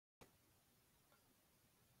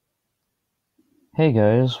Hey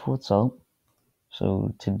guys, what's up?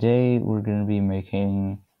 So today we're going to be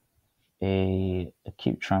making a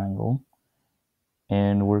acute triangle,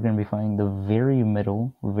 and we're going to be finding the very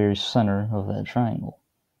middle, or very center of that triangle.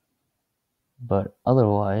 But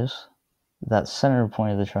otherwise, that center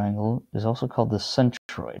point of the triangle is also called the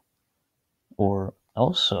centroid, or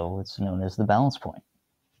also it's known as the balance point.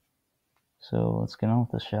 So let's get on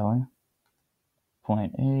with this, shall we?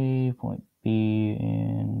 Point A, point B,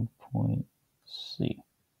 and point C.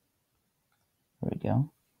 There we go.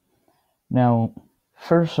 Now,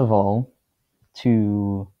 first of all,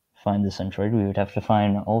 to find the centroid, we would have to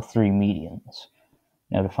find all three medians.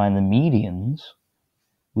 Now, to find the medians,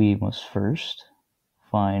 we must first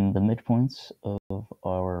find the midpoints of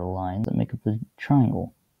our lines that make up the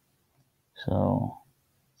triangle. So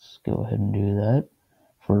let's go ahead and do that.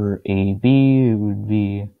 For AB, it would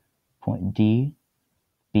be point D,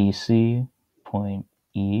 BC, point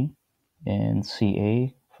E, and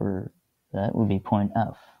CA for that would be point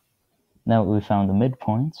F. Now that we found the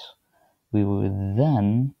midpoints, we would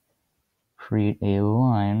then create a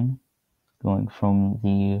line going from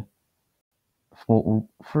the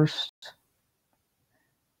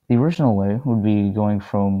original way would be going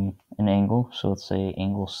from an angle, so let's say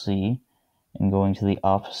angle C, and going to the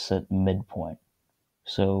opposite midpoint.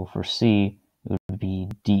 So for C, it would be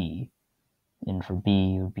D, and for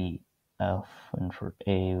B, it would be F, and for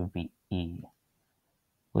A, it would be E.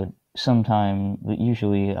 But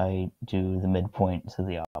usually I do the midpoint to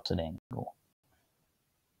the opposite angle.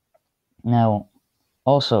 Now,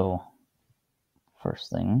 also,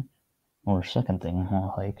 first thing, or second thing,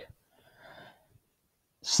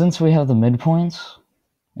 since we have the midpoints,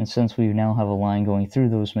 and since we now have a line going through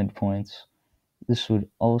those midpoints, this would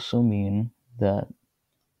also mean that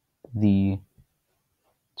the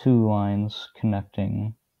two lines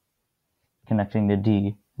connecting to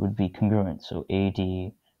D would be congruent. So AD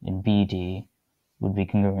and BD would be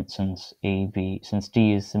congruent since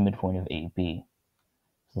D is the midpoint of AB.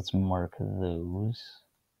 So let's mark those.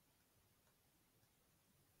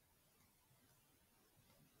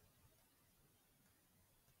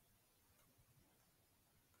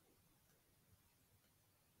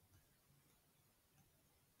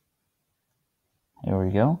 There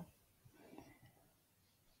we go.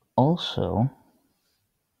 Also,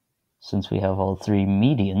 since we have all three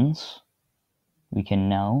medians, we can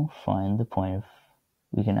now find the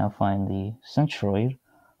centroid,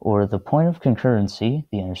 or the point of concurrency,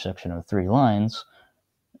 the intersection of three lines,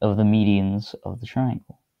 of the medians of the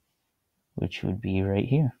triangle, which would be right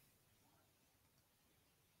here.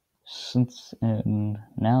 And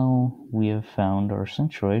now we have found our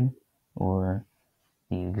centroid, or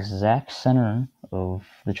the exact center of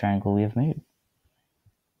the triangle we have made.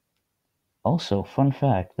 Also, fun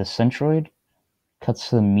fact, the centroid cuts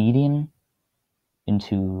the median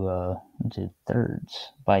into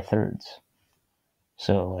by thirds.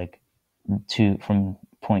 So from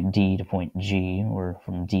point D to point G, or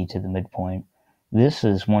from D to the midpoint, this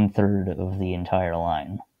is 1/3 of the entire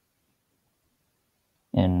line.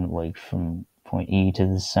 And from point E to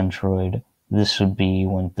the centroid, this would be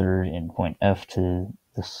 1/3, and point F to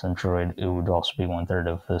the centroid, it would also be 1/3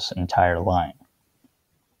 of this entire line.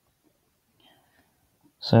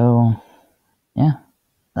 So, yeah,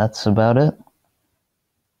 that's about it.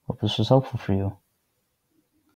 Hope this was helpful for you.